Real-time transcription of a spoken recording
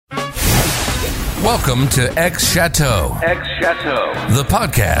Welcome to X Chateau, the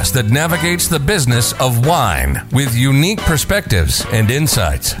podcast that navigates the business of wine with unique perspectives and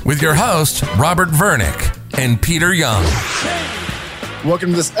insights with your hosts, Robert Vernick and Peter Young. Welcome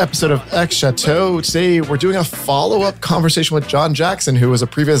to this episode of X Chateau. Today, we're doing a follow-up conversation with John Jackson, who was a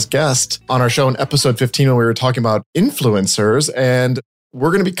previous guest on our show in episode 15 when we were talking about influencers. And we're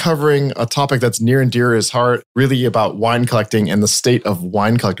going to be covering a topic that's near and dear to his heart, really about wine collecting and the state of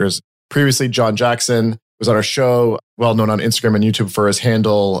wine collectors. Previously, John Jackson was on our show, well known on Instagram and YouTube for his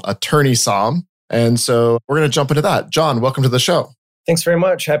handle, Attorney Som. And so we're going to jump into that. John, welcome to the show. Thanks very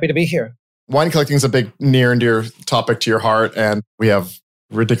much. Happy to be here. Wine collecting is a big near and dear topic to your heart. And we have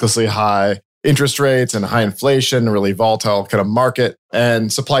ridiculously high interest rates and high inflation, a really volatile kind of market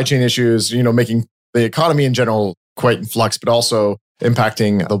and supply chain issues, making the economy in general quite in flux, but also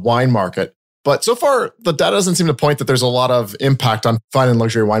impacting the wine market. But so far, the data doesn't seem to point that there's a lot of impact on fine and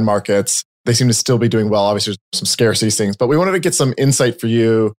luxury wine markets. They seem to still be doing well. Obviously, there's some scarcity things, but we wanted to get some insight for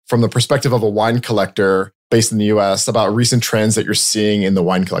you from the perspective of a wine collector based in the US about recent trends that you're seeing in the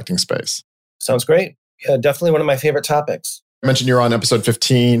wine collecting space. Sounds great. Yeah, definitely one of my favorite topics. I mentioned you're on episode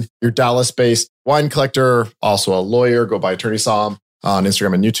 15. You're Dallas-based wine collector, also a lawyer, go by Attorney Som on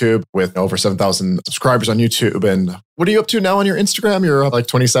Instagram and YouTube with over 7,000 subscribers on YouTube. And what are you up to now on your Instagram? You're up like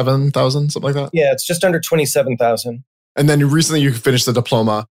 27,000, something like that? Yeah, it's just under 27,000. And then recently you finished the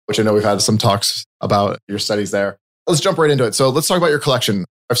diploma, which I know we've had some talks about your studies there. Let's jump right into it. So let's talk about your collection.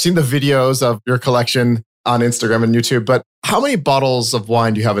 I've seen the videos of your collection on Instagram and YouTube, but how many bottles of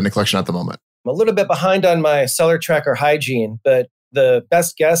wine do you have in the collection at the moment? I'm a little bit behind on my cellar tracker hygiene, but the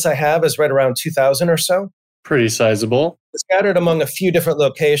best guess I have is right around 2,000 or so. Pretty sizable. Scattered among a few different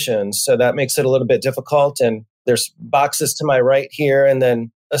locations, so that makes it a little bit difficult. And there's boxes to my right here, and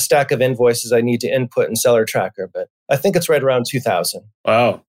then a stack of invoices I need to input in Cellar Tracker. But I think it's right around 2,000.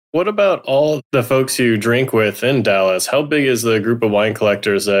 Wow. What about all the folks you drink with in Dallas? How big is the group of wine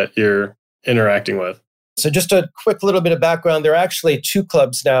collectors that you're interacting with? So just a quick little bit of background. There are actually two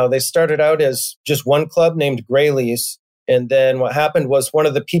clubs now. They started out as just one club named Grayleys. And then what happened was one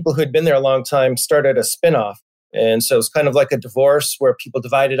of the people who had been there a long time started a spinoff. And so it's kind of like a divorce where people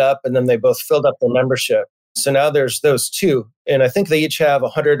divided up and then they both filled up their membership. So now there's those two. And I think they each have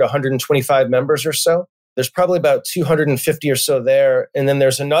 100 to 125 members or so. There's probably about 250 or so there. And then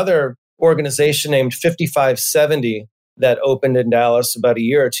there's another organization named 5570 that opened in Dallas about a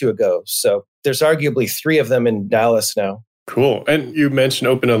year or two ago. So there's arguably three of them in Dallas now. Cool. And you mentioned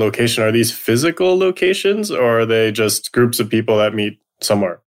open a location. Are these physical locations or are they just groups of people that meet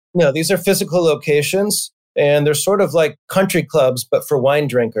somewhere? No, these are physical locations. And they're sort of like country clubs, but for wine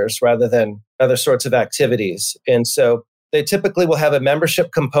drinkers rather than other sorts of activities. And so they typically will have a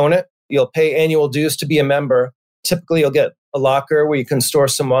membership component. You'll pay annual dues to be a member. Typically, you'll get a locker where you can store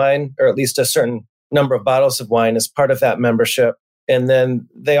some wine, or at least a certain number of bottles of wine as part of that membership. And then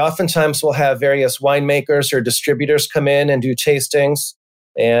they oftentimes will have various winemakers or distributors come in and do tastings.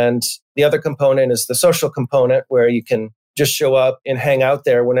 And the other component is the social component where you can just show up and hang out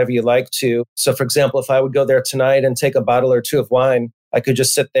there whenever you like to. So for example, if I would go there tonight and take a bottle or two of wine, I could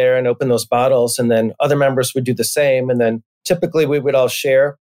just sit there and open those bottles and then other members would do the same. And then typically we would all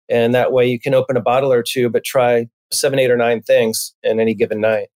share. And that way you can open a bottle or two, but try 7, 8, or 9 things in any given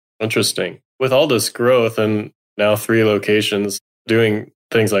night. Interesting. With all this growth and now 3 locations doing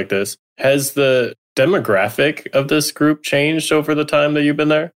things like this, has the demographic of this group changed over the time that you've been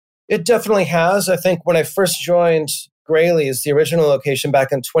there? It definitely has. I think when I first joined Grayleys, the original location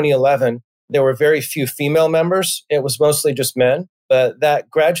back in 2011, there were very few female members. It was mostly just men, but that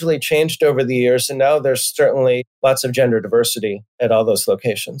gradually changed over the years. And now there's certainly lots of gender diversity at all those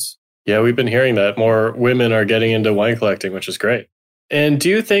locations. Yeah, we've been hearing that more women are getting into wine collecting, which is great. And do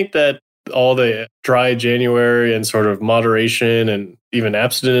you think that all the dry January and sort of moderation and even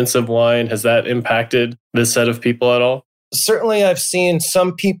abstinence of wine, has that impacted this set of people at all? Certainly, I've seen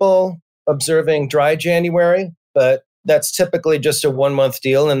some people observing dry January, but that's typically just a 1-month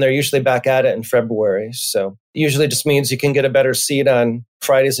deal, and they're usually back at it in February. So it usually just means you can get a better seat on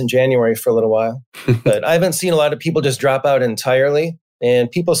Fridays in January for a little while. But I haven't seen a lot of people just drop out entirely, and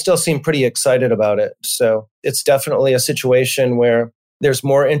people still seem pretty excited about it. So it's definitely a situation where there's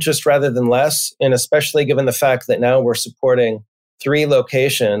more interest rather than less, and especially given the fact that now we're supporting 3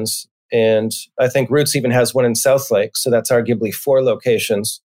 locations, and I think Roots even has one in Southlake, so that's arguably 4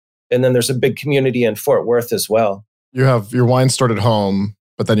 locations. And then there's a big community in Fort Worth as well. You have your wine stored at home,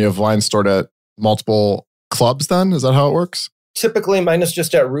 but then you have wine stored at multiple clubs then? Is that how it works? Typically, mine is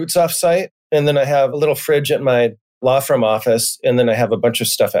just at Roots offsite. And then I have a little fridge at my law firm office. And then I have a bunch of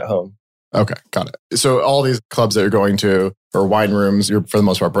stuff at home. Okay, got it. So all these clubs that you're going to or wine rooms, you're for the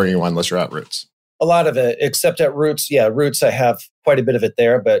most part bringing wine unless you're at Roots. A lot of it, except at Roots. Yeah, Roots, I have quite a bit of it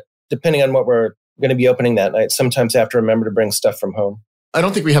there, but depending on what we're going to be opening that night, sometimes I have to remember to bring stuff from home. I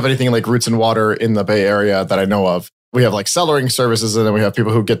don't think we have anything like Roots and Water in the Bay Area that I know of. We have like cellaring services, and then we have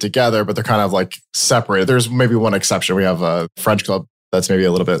people who get together, but they're kind of like separated. There's maybe one exception. We have a French club that's maybe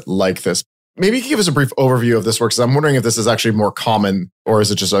a little bit like this. Maybe you can give us a brief overview of this work, because I'm wondering if this is actually more common, or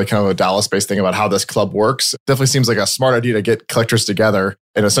is it just like kind of a Dallas-based thing about how this club works? Definitely seems like a smart idea to get collectors together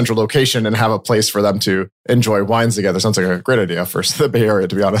in a central location and have a place for them to enjoy wines together. Sounds like a great idea for the Bay Area,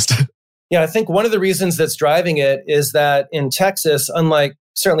 to be honest. Yeah, I think one of the reasons that's driving it is that in Texas, unlike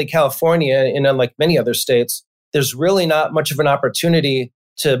certainly California and unlike many other states, there's really not much of an opportunity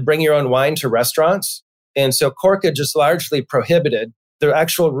to bring your own wine to restaurants. And so corkage is largely prohibited. The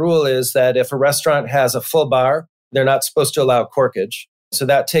actual rule is that if a restaurant has a full bar, they're not supposed to allow corkage. So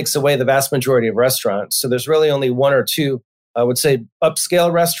that takes away the vast majority of restaurants. So there's really only one or two, I would say,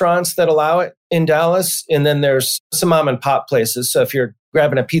 upscale restaurants that allow it in Dallas. And then there's some mom and pop places. So if you're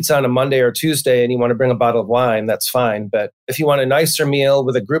grabbing a pizza on a Monday or Tuesday and you want to bring a bottle of wine, that's fine. But if you want a nicer meal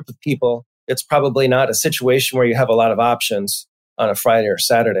with a group of people, it's probably not a situation where you have a lot of options on a Friday or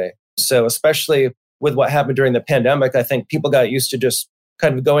Saturday. So especially with what happened during the pandemic, I think people got used to just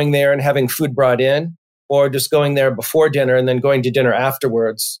kind of going there and having food brought in, or just going there before dinner and then going to dinner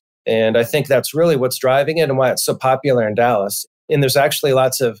afterwards. And I think that's really what's driving it and why it's so popular in Dallas. And there's actually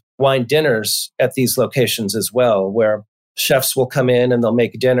lots of wine dinners at these locations as well, where chefs will come in and they'll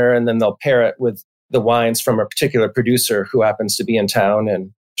make dinner and then they'll pair it with the wines from a particular producer who happens to be in town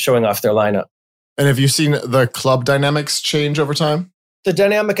and showing off their lineup. And have you seen the club dynamics change over time? The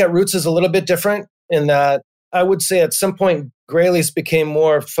dynamic at Roots is a little bit different in that I would say at some point, Graley's became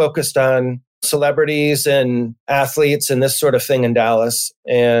more focused on celebrities and athletes and this sort of thing in Dallas.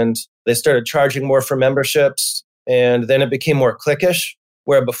 And they started charging more for memberships. And then it became more cliquish,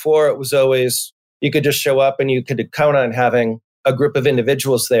 where before it was always, you could just show up and you could count on having a group of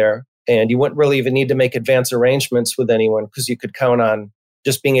individuals there. And you wouldn't really even need to make advance arrangements with anyone because you could count on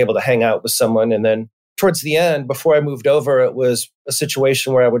just being able to hang out with someone. And then towards the end, before I moved over, it was a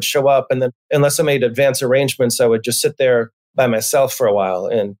situation where I would show up and then unless I made advance arrangements, I would just sit there by myself for a while.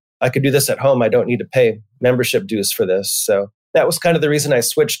 And I could do this at home. I don't need to pay membership dues for this. So that was kind of the reason I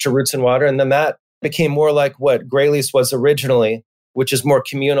switched to Roots and Water. And then that became more like what Graley's was originally, which is more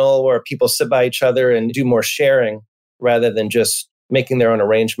communal, where people sit by each other and do more sharing rather than just making their own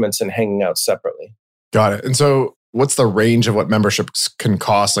arrangements and hanging out separately. Got it. And so what's the range of what memberships can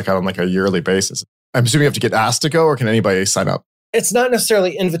cost like on like a yearly basis? I'm assuming you have to get asked to go, or can anybody sign up? It's not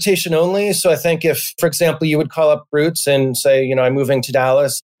necessarily invitation only. So I think if, for example, you would call up Roots and say, I'm moving to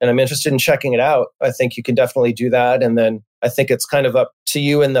Dallas and I'm interested in checking it out, I think you can definitely do that. And then I think it's kind of up to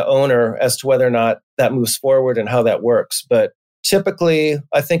you and the owner as to whether or not that moves forward and how that works. But typically,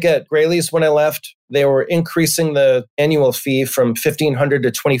 I think at Graley's when I left, they were increasing the annual fee from $1,500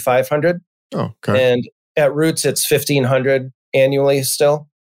 to $2,500. Oh, okay. And at Roots, it's $1,500 annually still.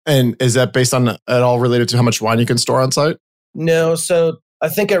 And is that based on at all related to how much wine you can store on site? No. So I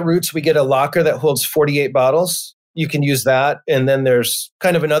think at Roots, we get a locker that holds 48 bottles. You can use that. And then there's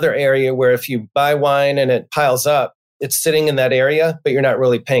kind of another area where if you buy wine and it piles up, it's sitting in that area, but you're not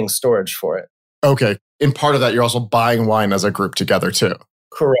really paying storage for it. Okay. In part of that, you're also buying wine as a group together too.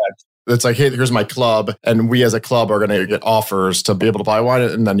 Correct. It's like, hey, here's my club. And we as a club are going to get offers to be able to buy wine.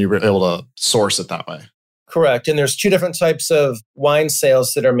 And then you're able to source it that way. Correct. And there's two different types of wine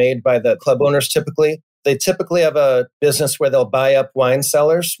sales that are made by the club owners typically. They typically have a business where they'll buy up wine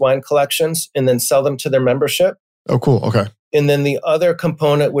cellars, wine collections, and then sell them to their membership. Oh, cool. Okay. And then the other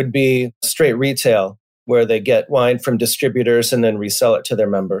component would be straight retail, where they get wine from distributors and then resell it to their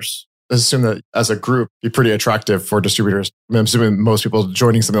members. I assume that as a group, be pretty attractive for distributors. I'm assuming most people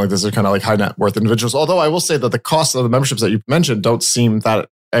joining something like this are kind of like high net worth individuals. Although I will say that the cost of the memberships that you mentioned don't seem that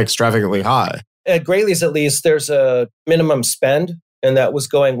extravagantly high. At Graley's, at least, there's a minimum spend, and that was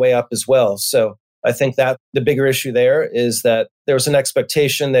going way up as well. So I think that the bigger issue there is that there was an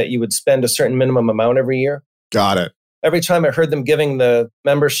expectation that you would spend a certain minimum amount every year. Got it. Every time I heard them giving the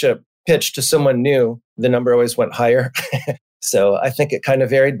membership pitch to someone new, the number always went higher. So I think it kind of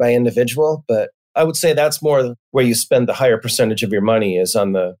varied by individual, but I would say that's more where you spend the higher percentage of your money is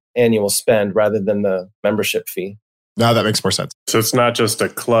on the annual spend rather than the membership fee. Now that makes more sense. So it's not just a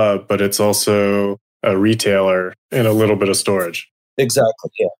club, but it's also a retailer and a little bit of storage.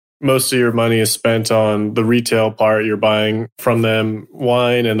 Exactly, yeah. Most of your money is spent on the retail part. You're buying from them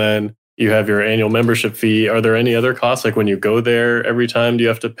wine, and then you have your annual membership fee. Are there any other costs? Like when you go there every time, do you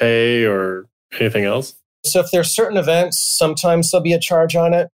have to pay or anything else? So if there's certain events, sometimes there'll be a charge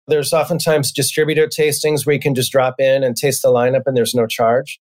on it. There's oftentimes distributor tastings where you can just drop in and taste the lineup and there's no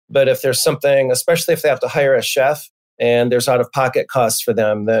charge. But if there's something, especially if they have to hire a chef and there's out-of-pocket costs for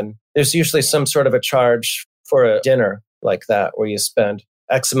them, then there's usually some sort of a charge for a dinner like that where you spend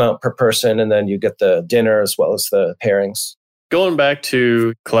X amount per person and then you get the dinner as well as the pairings. Going back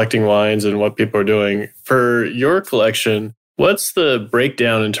to collecting wines and what people are doing, for your collection, what's the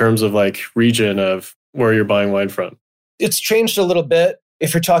breakdown in terms of like region of where you're buying wine from? It's changed a little bit.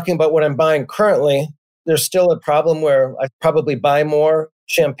 If you're talking about what I'm buying currently, there's still a problem where I probably buy more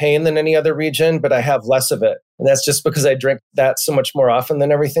champagne than any other region, but I have less of it. And that's just because I drink that so much more often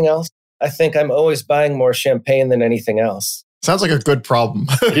than everything else. I think I'm always buying more champagne than anything else. Sounds like a good problem.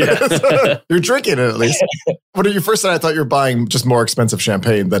 Yeah. You're drinking it at least. When you first said, I thought you were buying just more expensive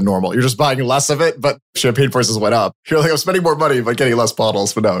champagne than normal. You're just buying less of it, but champagne prices went up. You're like, I'm spending more money, but getting less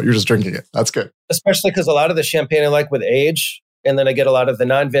bottles. But no, you're just drinking it. That's good. Especially because a lot of the champagne I like with age, and then I get a lot of the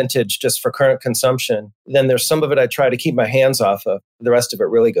non-vintage just for current consumption. Then there's some of it I try to keep my hands off of. The rest of it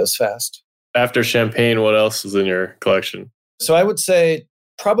really goes fast. After champagne, what else is in your collection? So I would say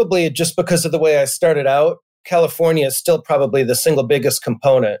probably just because of the way I started out, California is still probably the single biggest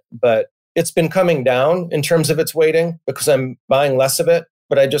component, but it's been coming down in terms of its weighting because I'm buying less of it.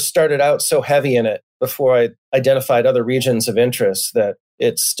 But I just started out so heavy in it before I identified other regions of interest that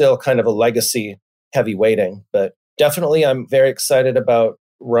it's still kind of a legacy heavy weighting. But definitely I'm very excited about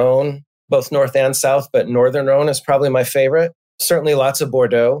Rhone, both north and south, but northern Rhone is probably my favorite. Certainly lots of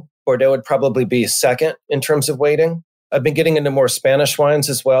Bordeaux. Bordeaux would probably be second in terms of weighting. I've been getting into more Spanish wines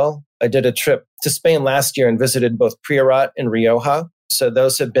as well. I did a trip to Spain last year and visited both Priorat and Rioja. So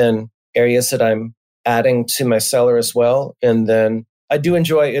those have been areas that I'm adding to my cellar as well. And then I do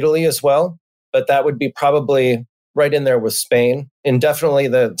enjoy Italy as well, but that would be probably right in there with Spain. And definitely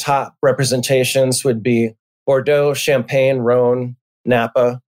the top representations would be Bordeaux, Champagne, Rhone,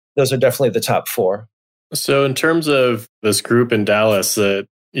 Napa. Those are definitely the top four. So in terms of this group in Dallas that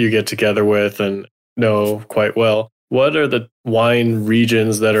you get together with and know quite well, what are the wine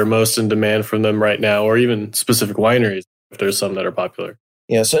regions that are most in demand from them right now, or even specific wineries, if there's some that are popular?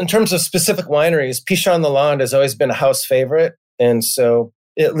 Yeah, so in terms of specific wineries, Pichon Lalande has always been a house favorite. And so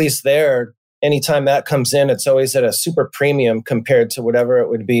at least there, anytime that comes in, it's always at a super premium compared to whatever it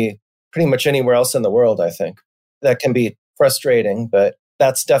would be pretty much anywhere else in the world, I think. That can be frustrating, but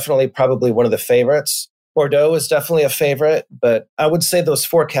that's definitely probably one of the favorites. Bordeaux is definitely a favorite, but I would say those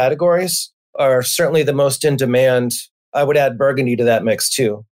four categories are certainly the most in demand. I would add Burgundy to that mix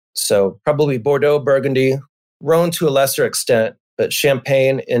too. So probably Bordeaux, Burgundy, Rhone to a lesser extent, but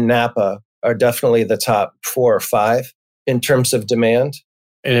Champagne and Napa are definitely the top 4 or 5 in terms of demand.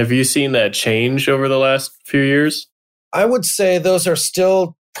 And have you seen that change over the last few years? I would say those are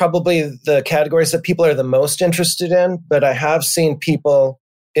still probably the categories that people are the most interested in, but I have seen people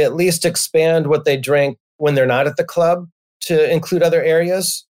at least expand what they drink when they're not at the club to include other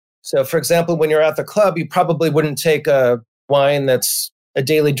areas. So, for example, when you're at the club, you probably wouldn't take a wine that's a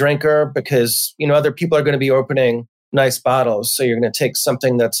daily drinker because, other people are going to be opening nice bottles. So you're going to take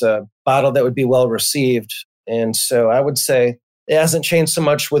something that's a bottle that would be well received. And so I would say it hasn't changed so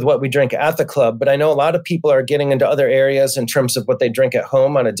much with what we drink at the club, but I know a lot of people are getting into other areas in terms of what they drink at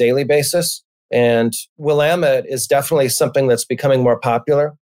home on a daily basis. And Willamette is definitely something that's becoming more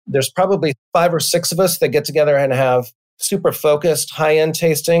popular. There's probably 5 or 6 of us that get together and have super focused high-end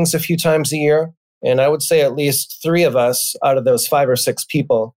tastings a few times a year. And I would say at least 3 of us out of those 5 or 6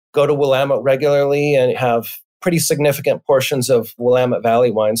 people go to Willamette regularly and have pretty significant portions of Willamette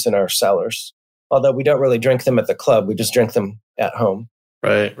Valley wines in our cellars. Although we don't really drink them at the club, we just drink them at home.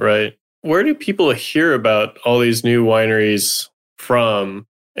 Right, right. Where do people hear about all these new wineries from,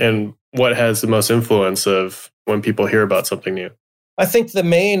 and what has the most influence of when people hear about something new? I think the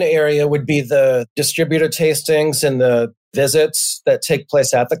main area would be the distributor tastings and the visits that take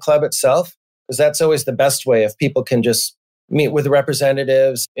place at the club itself, because that's always the best way if people can just meet with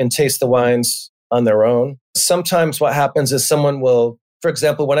representatives and taste the wines on their own. Sometimes what happens is someone will, for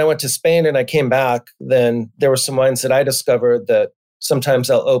example, when I went to Spain and I came back, then there were some wines that I discovered that sometimes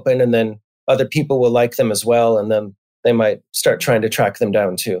I'll open and then other people will like them as well. And then they might start trying to track them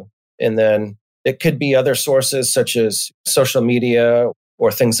down too. And then it could be other sources such as social media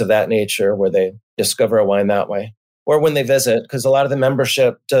or things of that nature where they discover a wine that way. Or when they visit, because a lot of the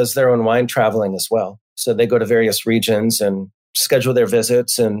membership does their own wine traveling as well. So they go to various regions and schedule their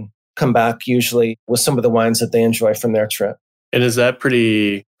visits and come back usually with some of the wines that they enjoy from their trip. And is that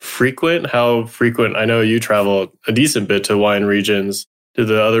pretty frequent? How frequent? I know you travel a decent bit to wine regions. Do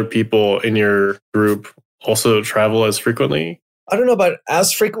the other people in your group also travel as frequently? I don't know about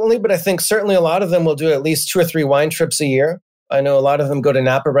as frequently, but I think certainly a lot of them will do at least 2 or 3 wine trips a year. I know a lot of them go to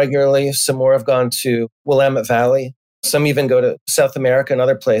Napa regularly. Some more have gone to Willamette Valley. Some even go to South America and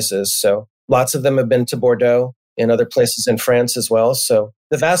other places. So lots of them have been to Bordeaux and other places in France as well. So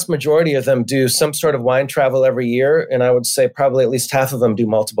the vast majority of them do some sort of wine travel every year. And I would say probably at least half of them do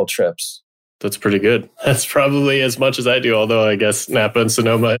multiple trips. That's pretty good. That's probably as much as I do, although I guess Napa and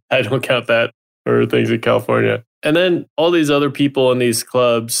Sonoma, I don't count that for things in California. And then all these other people in these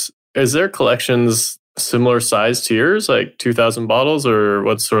clubs, is their collections similar size to yours, like 2,000 bottles, or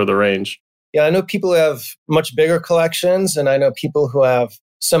what's sort of the range? Yeah, I know people who have much bigger collections, and I know people who have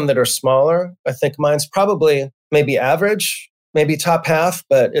some that are smaller. I think mine's probably maybe average, maybe top half,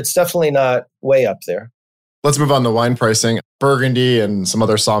 but it's definitely not way up there. Let's move on to wine pricing. Burgundy and some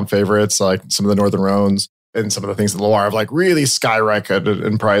other Somme favorites, like some of the Northern Rhones and some of the things in the Loire have like really skyrocketed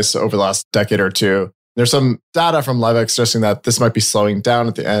in price over the last decade or two. There's some data from Livex suggesting that this might be slowing down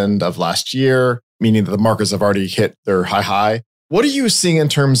at the end of last year, meaning that the markets have already hit their high. What are you seeing in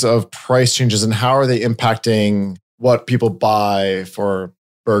terms of price changes and how are they impacting what people buy for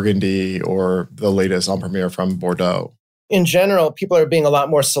Burgundy or the latest en premier from Bordeaux? In general, people are being a lot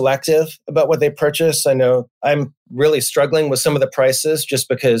more selective about what they purchase. I know I'm really struggling with some of the prices just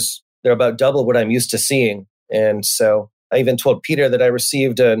because they're about double what I'm used to seeing. And so I even told Peter that I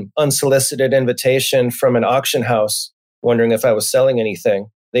received an unsolicited invitation from an auction house wondering if I was selling anything.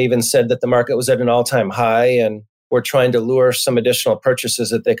 They even said that the market was at an all-time high and were trying to lure some additional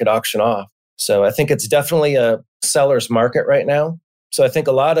purchases that they could auction off. So I think it's definitely a seller's market right now. So I think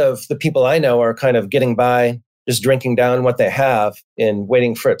a lot of the people I know are kind of getting by just drinking down what they have and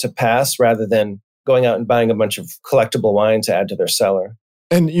waiting for it to pass rather than going out and buying a bunch of collectible wine to add to their cellar.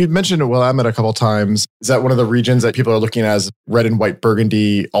 And you mentioned Willamette a couple of times. Is that one of the regions that people are looking at as red and white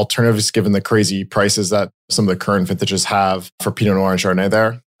Burgundy alternatives, given the crazy prices that some of the current vintages have for Pinot Noir and Chardonnay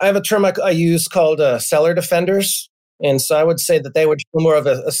there? I have a term I use called cellar defenders. And so I would say that they would do more of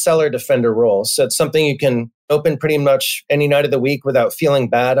a cellar defender role. So it's something you can open pretty much any night of the week without feeling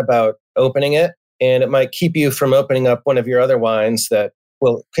bad about opening it. And it might keep you from opening up one of your other wines that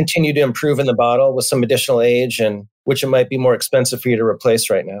will continue to improve in the bottle with some additional age, and which it might be more expensive for you to replace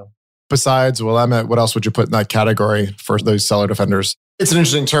right now. Besides Willamette, what else would you put in that category for those cellar defenders? It's an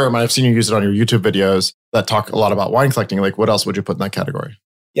interesting term. I've seen you use it on your YouTube videos that talk a lot about wine collecting. Like, what else would you put in that category?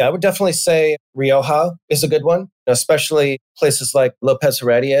 Yeah, I would definitely say Rioja is a good one, especially places like Lopez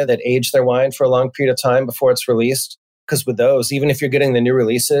Heredia that age their wine for a long period of time before it's released. Because with those, even if you're getting the new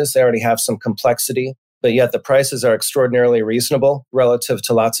releases, they already have some complexity, but yet the prices are extraordinarily reasonable relative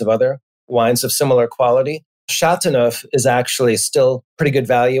to lots of other wines of similar quality. Chateauneuf is actually still pretty good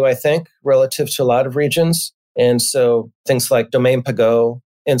value, I think, relative to a lot of regions. And so things like Domaine Piguet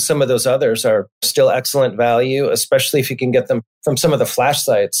and some of those others are still excellent value, especially if you can get them from some of the flash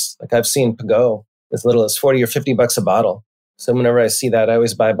sites. Like I've seen Piguet as little as $40 or $50 a bottle. So whenever I see that, I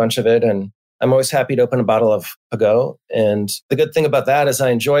always buy a bunch of it. And I'm always happy to open a bottle of Piguet. And the good thing about that is I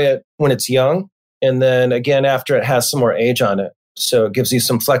enjoy it when it's young. And then again, after it has some more age on it. So it gives you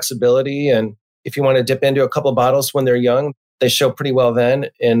some flexibility. And if you want to dip into a couple bottles when they're young, they show pretty well then.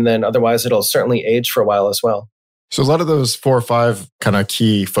 And then otherwise, it'll certainly age for a while as well. So a lot of those 4 or 5 kind of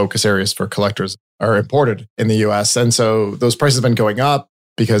key focus areas for collectors are imported in the US. And so those prices have been going up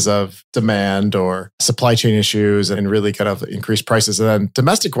because of demand or supply chain issues and really kind of increased prices. And then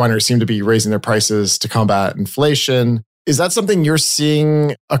domestic wineries seem to be raising their prices to combat inflation. Is that something you're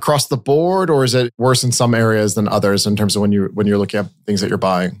seeing across the board, or is it worse in some areas than others in terms of when you're looking at things that you're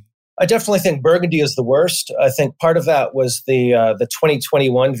buying? I definitely think Burgundy is the worst. I think part of that was the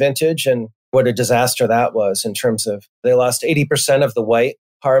 2021 vintage and what a disaster that was in terms of they lost 80% of the white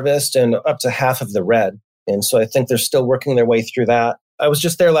harvest and up to half of the red. And so I think they're still working their way through that. I was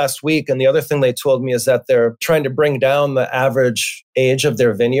just there last week, and the other thing they told me is that they're trying to bring down the average age of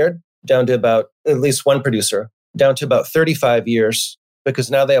their vineyard down to about, at least one producer, down to about 35 years,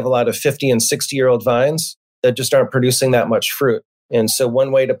 because now they have a lot of 50 and 60-year-old vines that just aren't producing that much fruit. And so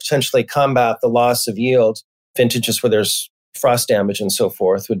one way to potentially combat the loss of yield, vintages where there's frost damage and so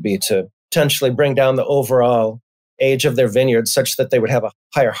forth, would be to potentially bring down the overall age of their vineyard such that they would have a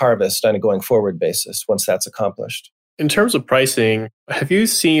higher harvest on a going forward basis once that's accomplished. In terms of pricing, have you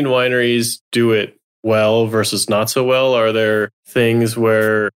seen wineries do it well versus not so well? Are there things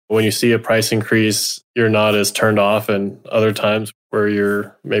where when you see a price increase, you're not as turned off, and other times where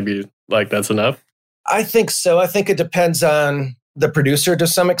you're maybe like, that's enough? I think so. I think it depends on the producer to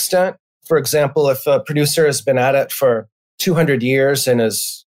some extent. For example, if a producer has been at it for 200 years and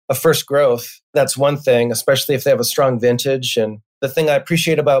is a first growth, that's one thing, especially if they have a strong vintage. And the thing I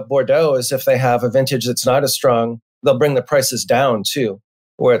appreciate about Bordeaux is if they have a vintage that's not as strong, they'll bring the prices down too,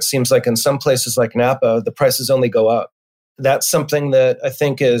 where it seems like in some places like Napa, the prices only go up. That's something that I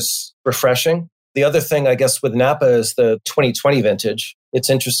think is refreshing The other thing, I guess, with Napa is the 2020 vintage. It's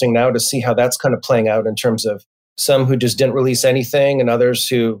interesting now to see how that's kind of playing out in terms of some who just didn't release anything and others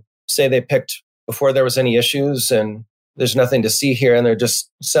who say they picked before there was any issues and there's nothing to see here and they're just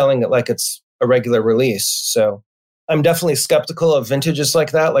selling it like it's a regular release. So I'm definitely skeptical of vintages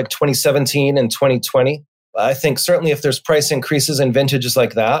like that, like 2017 and 2020. I think certainly if there's price increases in vintages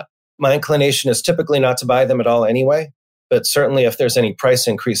like that, my inclination is typically not to buy them at all anyway. But certainly if there's any price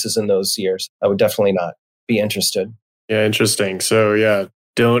increases in those years, I would definitely not be interested. Yeah, interesting. So yeah,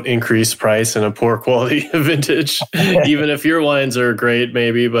 don't increase price in a poor quality vintage, even if your wines are great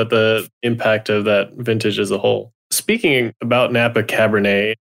maybe, but the impact of that vintage as a whole. Speaking about Napa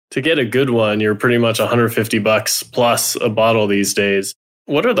Cabernet, to get a good one, you're pretty much $150 plus a bottle these days.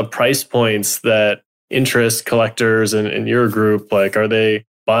 What are the price points that interest collectors in your group, like, are they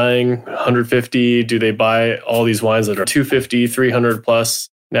buying 150? Do they buy all these wines that are 250, 300 plus?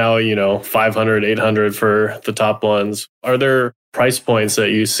 Now, 500, 800 for the top ones. Are there price points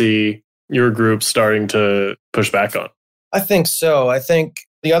that you see your group starting to push back on? I think so. I think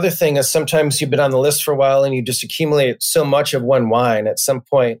the other thing is sometimes you've been on the list for a while and you just accumulate so much of one wine. At some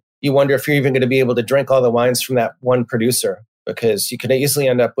point, you wonder if you're even going to be able to drink all the wines from that one producer, because you could easily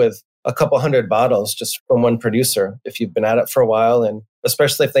end up with a couple hundred bottles just from one producer if you've been at it for a while, and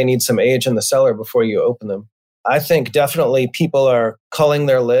especially if they need some age in the cellar before you open them. I think definitely people are culling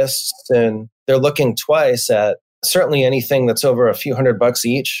their lists and they're looking twice at certainly anything that's over a few $100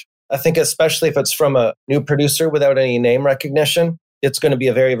 each. I think especially if it's from a new producer without any name recognition, it's going to be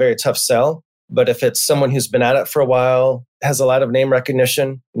a very, very tough sell. But if it's someone who's been at it for a while, has a lot of name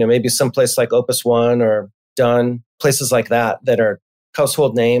recognition, maybe someplace like Opus One or Dunn, places like that are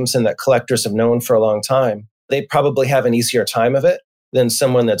household names and that collectors have known for a long time, they probably have an easier time of it than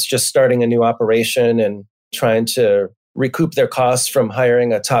someone that's just starting a new operation and trying to recoup their costs from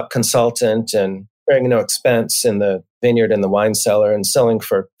hiring a top consultant and bearing no expense in the vineyard and the wine cellar and selling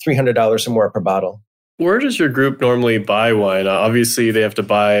for $300 or more per bottle. Where does your group normally buy wine? Obviously, they have to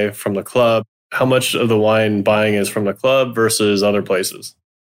buy from the club. How much of the wine buying is from the club versus other places?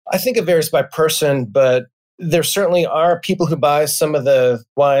 I think it varies by person, but there certainly are people who buy some of the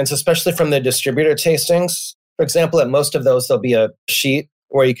wines, especially from the distributor tastings. For example, at most of those, there'll be a sheet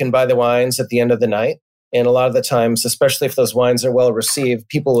where you can buy the wines at the end of the night. And a lot of the times, especially if those wines are well received,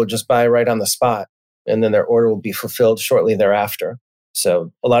 people will just buy right on the spot, and then their order will be fulfilled shortly thereafter.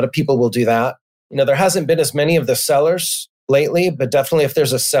 So a lot of people will do that. There hasn't been as many of the sellers lately, but definitely if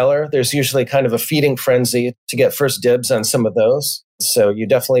there's a seller, there's usually kind of a feeding frenzy to get first dibs on some of those. So you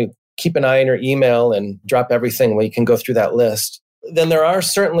definitely keep an eye on your email and drop everything where you can go through that list. Then there are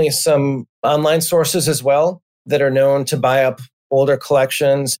certainly some online sources as well that are known to buy up older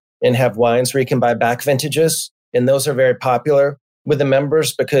collections and have wines where you can buy back vintages. And those are very popular with the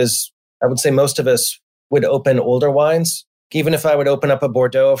members because I would say most of us would open older wines. Even if I would open up a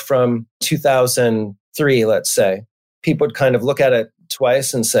Bordeaux from 2003, let's say, people would kind of look at it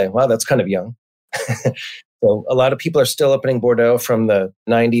twice and say, wow, that's kind of young. So a lot of people are still opening Bordeaux from the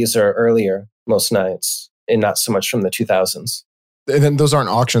 90s or earlier most nights, and not so much from the 2000s. And then those aren't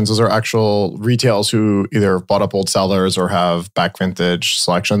auctions. Those are actual retails who either bought up old cellars or have back vintage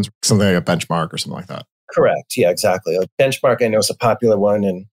selections, something like a Benchmark or something like that. Correct. Yeah, exactly. A Benchmark, I know, is a popular one.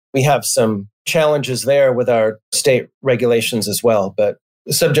 And we have some challenges there with our state regulations as well. But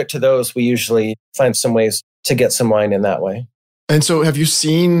subject to those, we usually find some ways to get some wine in that way. And so have you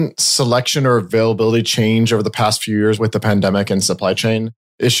seen selection or availability change over the past few years with the pandemic and supply chain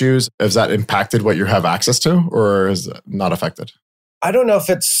issues? Has that impacted what you have access to, or is it not affected? I don't know if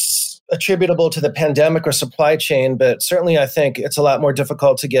it's attributable to the pandemic or supply chain, but certainly I think it's a lot more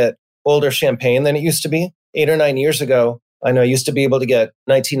difficult to get older champagne than it used to be. 8 or 9 years ago, I know I used to be able to get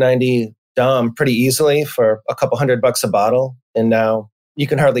 1990 Dom pretty easily for a couple $100 a bottle. And now you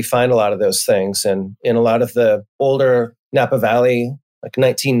can hardly find a lot of those things. And in a lot of the older Napa Valley, like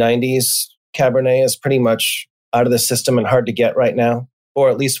 1990s Cabernet is pretty much out of the system and hard to get right now. Or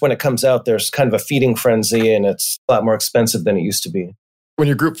at least when it comes out, there's kind of a feeding frenzy and it's a lot more expensive than it used to be. When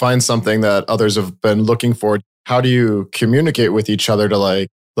your group finds something that others have been looking for, how do you communicate with each other to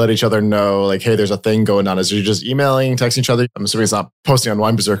let each other know, hey, there's a thing going on? Is you just emailing, texting each other? I'm assuming it's not posting on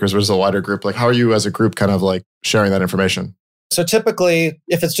Wine Berserkers, but it's a wider group. How are you as a group kind of sharing that information? So typically,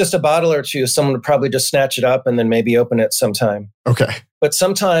 if it's just a bottle or two, someone would probably just snatch it up and then maybe open it sometime. Okay. But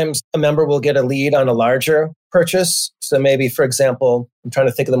sometimes a member will get a lead on a larger purchase. So maybe, for example, I'm trying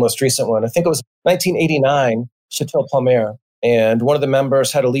to think of the most recent one. I think it was 1989, Chateau Palmer. And one of the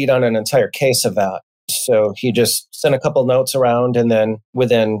members had a lead on an entire case of that. So he just sent a couple notes around and then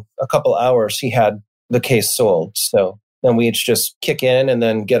within a couple hours, he had the case sold. So then we each just kick in and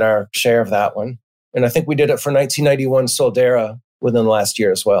then get our share of that one. And I think we did it for 1991 Soldera within the last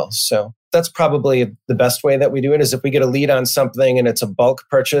year as well. So that's probably the best way that we do it, is if we get a lead on something and it's a bulk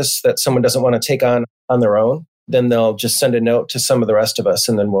purchase that someone doesn't want to take on their own, then they'll just send a note to some of the rest of us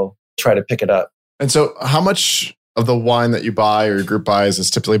and then we'll try to pick it up. And so how much of the wine that you buy or your group buys is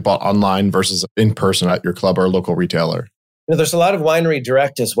typically bought online versus in person at your club or local retailer? There's a lot of winery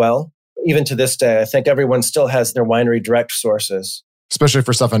direct as well. Even to this day, I think everyone still has their winery direct sources. Especially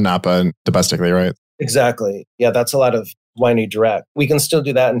for stuff in Napa and domestically, right? Exactly. Yeah, that's a lot of winery direct. We can still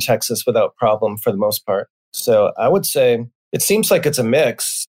do that in Texas without problem for the most part. So I would say it seems like it's a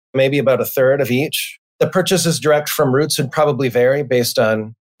mix, maybe about a third of each. The purchases direct from Roots would probably vary based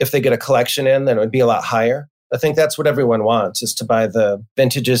on if they get a collection in, then it would be a lot higher. I think that's what everyone wants, is to buy the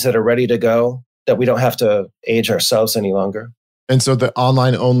vintages that are ready to go, that we don't have to age ourselves any longer. And so the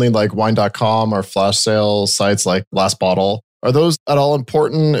online only like wine.com or flash sale sites like Last Bottle, are those at all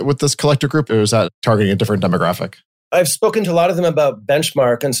important with this collector group, or is that targeting a different demographic? I've spoken to a lot of them about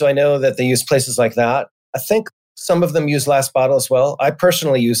Benchmark, and so I know that they use places like that. I think some of them use Last Bottle as well. I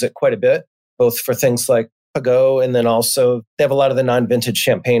personally use it quite a bit, both for things like Pagot, and then also they have a lot of the non-vintage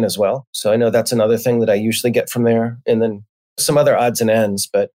champagne as well. So I know that's another thing that I usually get from there, and then some other odds and ends.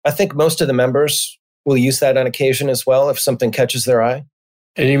 But I think most of the members will use that on occasion as well if something catches their eye.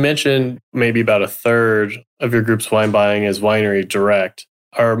 And you mentioned maybe about a third of your group's wine buying is winery direct.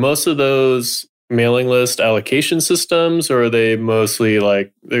 Are most of those mailing list allocation systems, or are they mostly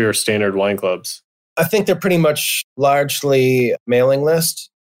like your standard wine clubs? I think they're pretty much largely mailing list.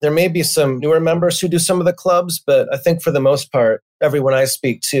 There may be some newer members who do some of the clubs, but I think for the most part, everyone I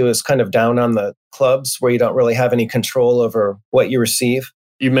speak to is kind of down on the clubs where you don't really have any control over what you receive.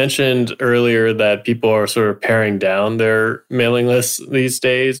 You mentioned earlier that people are sort of paring down their mailing lists these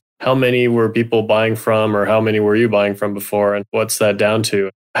days. How many were people buying from, or how many were you buying from before? And what's that down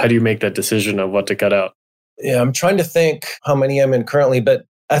to? How do you make that decision of what to cut out? Yeah, I'm trying to think how many I'm in currently, but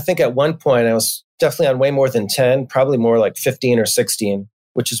I think at one point I was definitely on way more than 10, probably more like 15 or 16,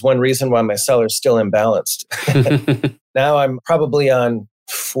 which is one reason why my cellar's still imbalanced. Now I'm probably on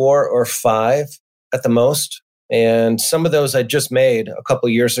 4 or 5 at the most. And some of those I just made a couple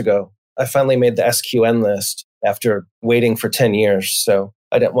of years ago. I finally made the SQN list after waiting for 10 years. So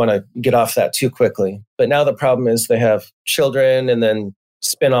I didn't want to get off that too quickly. But now the problem is they have children and then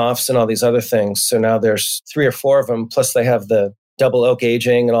spin-offs and all these other things. So now there's 3 or 4 of them. Plus they have the double oak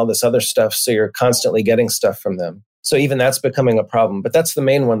aging and all this other stuff. So you're constantly getting stuff from them. So even that's becoming a problem. But that's the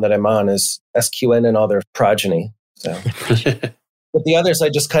main one that I'm on, is SQN and all their progeny. So, but the others, I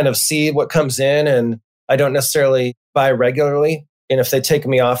just kind of see what comes in, and I don't necessarily buy regularly. And if they take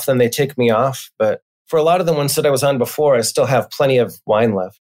me off, then they take me off. But for a lot of the ones that I was on before, I still have plenty of wine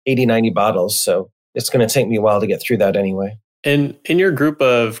left, 80, 90 bottles. So it's going to take me a while to get through that anyway. And in your group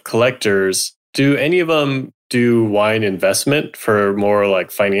of collectors, do any of them do wine investment for more like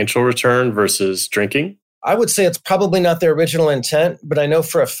financial return versus drinking? I would say it's probably not their original intent, but I know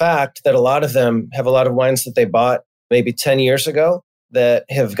for a fact that a lot of them have a lot of wines that they bought maybe 10 years ago that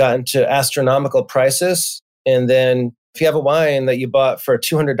have gotten to astronomical prices. And then if you have a wine that you bought for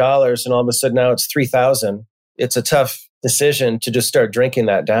 $200 and all of a sudden now it's $3,000, it's a tough decision to just start drinking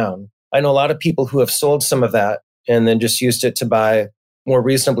that down. I know a lot of people who have sold some of that and then just used it to buy more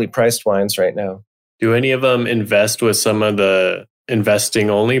reasonably priced wines right now. Do any of them invest with some of the investing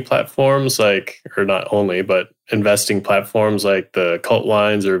only platforms, like, or not only, but investing platforms like the Cult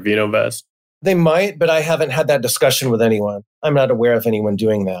Wines or VinoVest? They might, but I haven't had that discussion with anyone. I'm not aware of anyone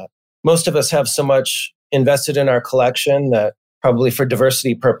doing that. Most of us have so much invested in our collection that probably for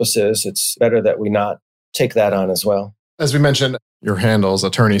diversity purposes, it's better that we not take that on as well. As we mentioned, your handle is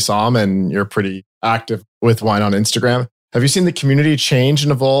Attorney Som, and you're pretty active with wine on Instagram. Have you seen the community change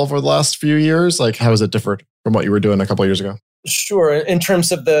and evolve over the last few years? Like, how has it differed from what you were doing a couple of years ago? Sure. In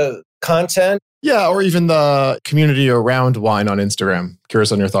terms of the content? Yeah, or even the community around wine on Instagram.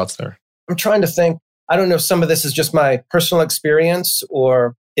 Curious on your thoughts there. I'm trying to think. I don't know if some of this is just my personal experience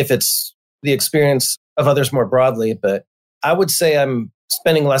or if it's the experience of others more broadly, but I would say I'm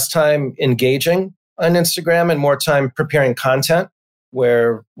spending less time engaging on Instagram and more time preparing content,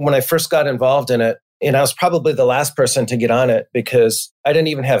 where when I first got involved in it, and I was probably the last person to get on it because I didn't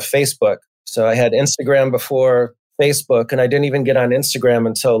even have Facebook. So I had Instagram before Facebook, and I didn't even get on Instagram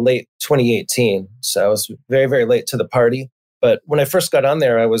until late 2018. So I was very, very late to the party. But when I first got on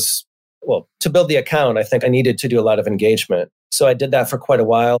there, to build the account, I think I needed to do a lot of engagement. So I did that for quite a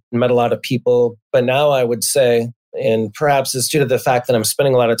while and met a lot of people. But now I would say, and perhaps it's due to the fact that I'm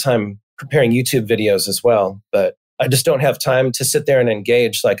spending a lot of time preparing YouTube videos as well, but I just don't have time to sit there and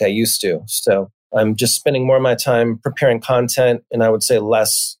engage like I used to. So I'm just spending more of my time preparing content, and I would say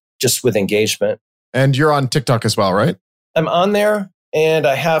less just with engagement. And you're on TikTok as well, right? I'm on there and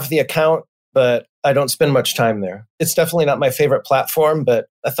I have the account, but I don't spend much time there. It's definitely not my favorite platform, but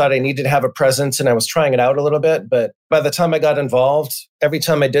I thought I needed to have a presence and I was trying it out a little bit. But by the time I got involved, every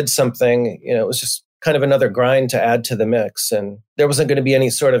time I did something, it was just kind of another grind to add to the mix. And there wasn't going to be any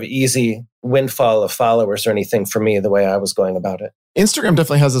sort of easy windfall of followers or anything for me the way I was going about it. Instagram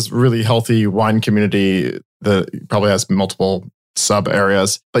definitely has this really healthy wine community that probably has multiple sub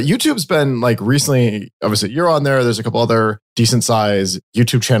areas. But YouTube's been like recently, obviously you're on there. There's a couple other decent size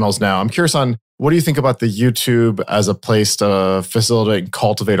YouTube channels now. I'm curious on what do you think about the YouTube as a place to facilitate and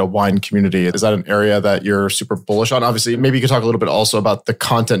cultivate a wine community? Is that an area that you're super bullish on? Obviously, maybe you could talk a little bit also about the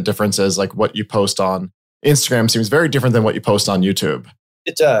content differences, like what you post on Instagram seems very different than what you post on YouTube.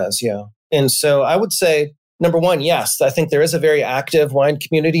 It does, yeah. And so I would say, number one, yes, I think there is a very active wine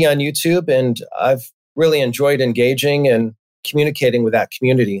community on YouTube, and I've really enjoyed engaging and communicating with that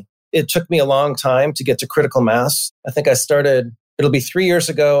community. It took me a long time to get to critical mass. I think I started, it'll be 3 years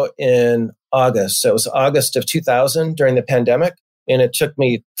ago in August. So it was August of 2000 during the pandemic. And it took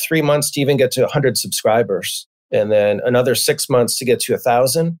me 3 months to even get to 100 subscribers. And then another 6 months to get to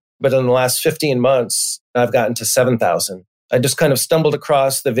 1,000. But in the last 15 months, I've gotten to 7,000. I just kind of stumbled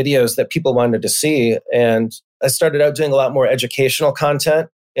across the videos that people wanted to see. And I started out doing a lot more educational content.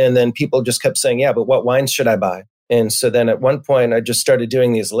 And then people just kept saying, yeah, but what wines should I buy? And so then at one point, I just started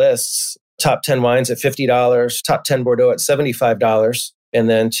doing these lists, top 10 wines at $50, top 10 Bordeaux at $75. And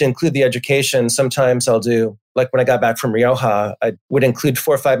then to include the education, sometimes I'll do, like when I got back from Rioja, I would include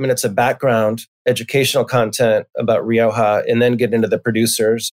 4 or 5 minutes of background educational content about Rioja and then get into the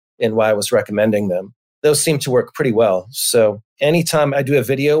producers and why I was recommending them. Those seem to work pretty well. So anytime I do a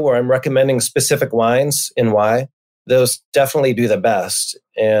video where I'm recommending specific wines and why, those definitely do the best.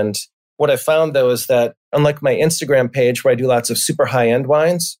 And what I found though is that unlike my Instagram page where I do lots of super high-end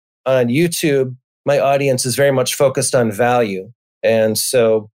wines, on YouTube, my audience is very much focused on value. And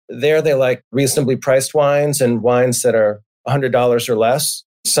so there they like reasonably priced wines and wines that are $100 or less.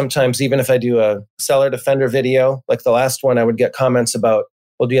 Sometimes even if I do a cellar defender video, like the last one, I would get comments about,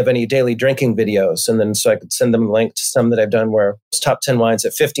 well, do you have any daily drinking videos? And then so I could send them a link to some that I've done where it's top 10 wines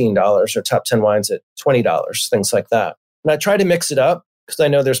at $15 or top 10 wines at $20, things like that. And I try to mix it up because I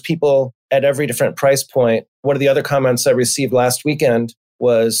know there's people at every different price point. One of the other comments I received last weekend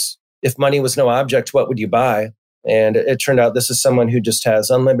was, if money was no object, what would you buy? And it turned out this is someone who just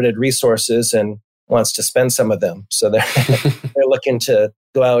has unlimited resources and wants to spend some of them. So they're looking to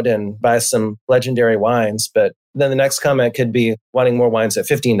go out and buy some legendary wines. But then the next comment could be wanting more wines at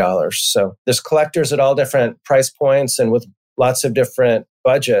 $15. So there's collectors at all different price points and with lots of different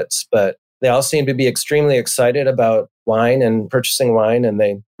budgets, but they all seem to be extremely excited about wine and purchasing wine, and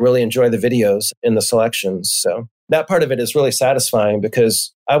they really enjoy the videos in the selections. So that part of it is really satisfying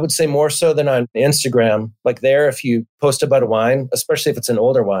because I would say more so than on Instagram. Like there, if you post about a wine, especially if it's an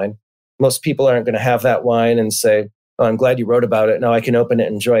older wine, most people aren't going to have that wine and say, oh, I'm glad you wrote about it. Now I can open it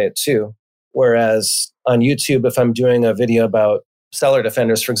and enjoy it too. Whereas on YouTube, if I'm doing a video about cellar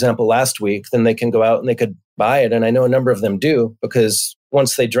defenders, for example, last week, then they can go out and they could buy it. And I know a number of them do because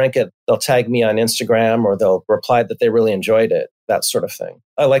once they drink it, they'll tag me on Instagram or they'll reply that they really enjoyed it, that sort of thing.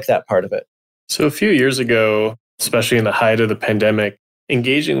 I like that part of it. So a few years ago, especially in the height of the pandemic,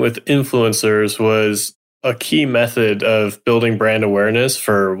 engaging with influencers was a key method of building brand awareness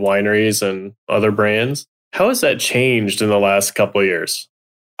for wineries and other brands. How has that changed in the last couple of years?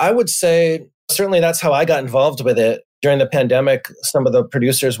 I would say certainly that's how I got involved with it. During the pandemic, some of the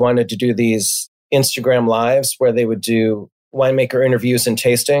producers wanted to do these Instagram lives where they would do winemaker interviews and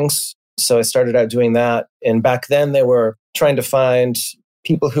tastings. So I started out doing that. And back then they were trying to find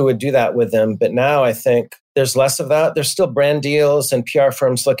people who would do that with them. But now I think there's less of that. There's still brand deals and PR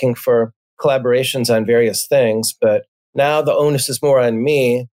firms looking for collaborations on various things. But now the onus is more on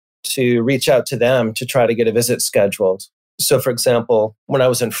me to reach out to them to try to get a visit scheduled. So for example, when I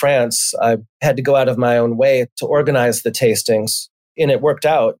was in France, I had to go out of my own way to organize the tastings. And it worked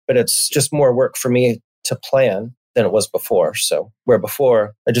out, but it's just more work for me to plan than it was before. So where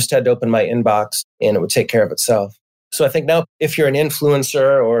before, I just had to open my inbox and it would take care of itself. So I think now if you're an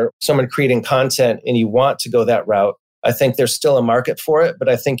influencer or someone creating content and you want to go that route, I think there's still a market for it. But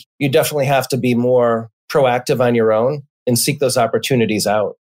I think you definitely have to be more proactive on your own and seek those opportunities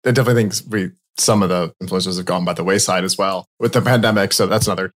out. I definitely think some of the influencers have gone by the wayside as well with the pandemic. So that's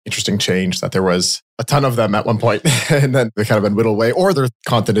another interesting change, that there was a ton of them at one point and then they kind of been whittled away, or their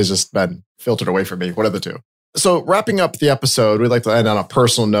content has just been filtered away from me, one of the two. So wrapping up the episode, we'd like to end on a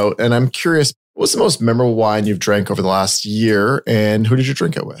personal note. And I'm curious, what's the most memorable wine you've drank over the last year and who did you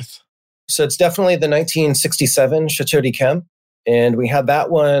drink it with? So it's definitely the 1967 Chateau d'Yquem. And we had that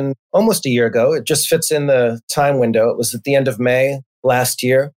one almost a year ago. It just fits in the time window. It was at the end of May last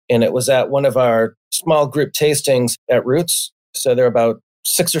year. And it was at one of our small group tastings at Roots. So there were about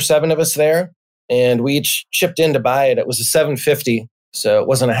 6 or 7 of us there. And we each chipped in to buy it. It was a $7.50. So it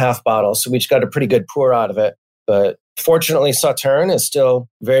wasn't a half bottle. So we each got a pretty good pour out of it. But fortunately, Sauterne is still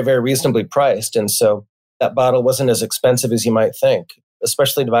very, very reasonably priced. And so that bottle wasn't as expensive as you might think,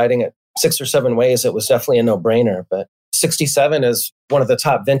 especially dividing it 6 or 7 ways. It was definitely a no-brainer. But 67 is one of the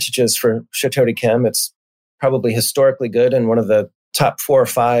top vintages for Chateau d'Yquem. It's probably historically good and one of the top 4 or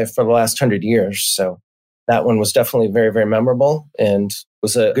 5 for the last 100 years. So that one was definitely very, very memorable and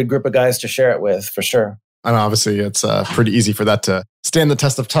was a good group of guys to share it with for sure. And obviously, it's pretty easy for that to stand the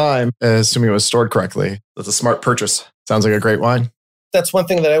test of time, assuming it was stored correctly. That's a smart purchase. Sounds like a great wine. That's one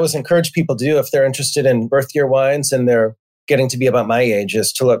thing that I always encourage people to do if they're interested in birth year wines and they're getting to be about my age,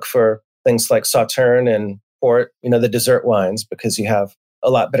 is to look for things like Sauterne and Port, the dessert wines, because you have a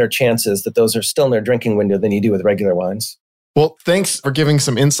lot better chances that those are still in their drinking window than you do with regular wines. Well, thanks for giving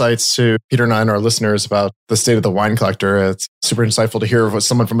some insights to Peter and I and our listeners about the state of the wine collector. It's super insightful to hear what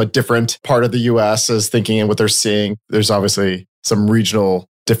someone from a different part of the U.S. is thinking and what they're seeing. There's obviously some regional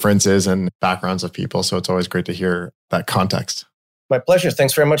differences and backgrounds of people, so it's always great to hear that context. My pleasure.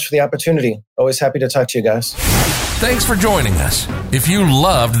 Thanks very much for the opportunity. Always happy to talk to you guys. Thanks for joining us. If you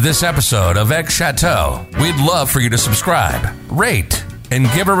loved this episode of X Chateau, we'd love for you to subscribe, rate, and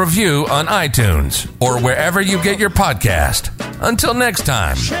give a review on iTunes or wherever you get your podcast. Until next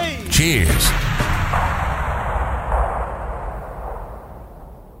time, cheers.